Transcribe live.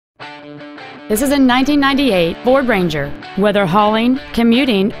This is a 1998 Ford Ranger. Whether hauling,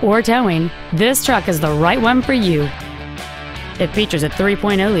 commuting, or towing, this truck is the right one for you. It features a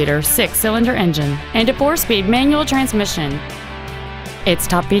 3.0-liter six-cylinder engine and a 4-speed manual transmission. Its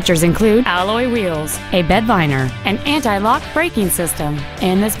top features include alloy wheels, a bed liner, an anti-lock braking system,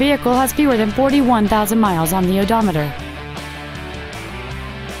 and this vehicle has fewer than 41,000 miles on the odometer.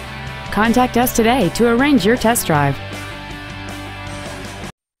 Contact us today to arrange your test drive.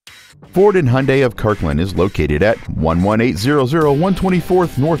 Ford and Hyundai of Kirkland is located at 11800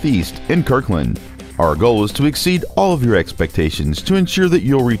 124th Northeast in Kirkland. Our goal is to exceed all of your expectations to ensure that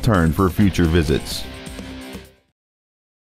you'll return for future visits.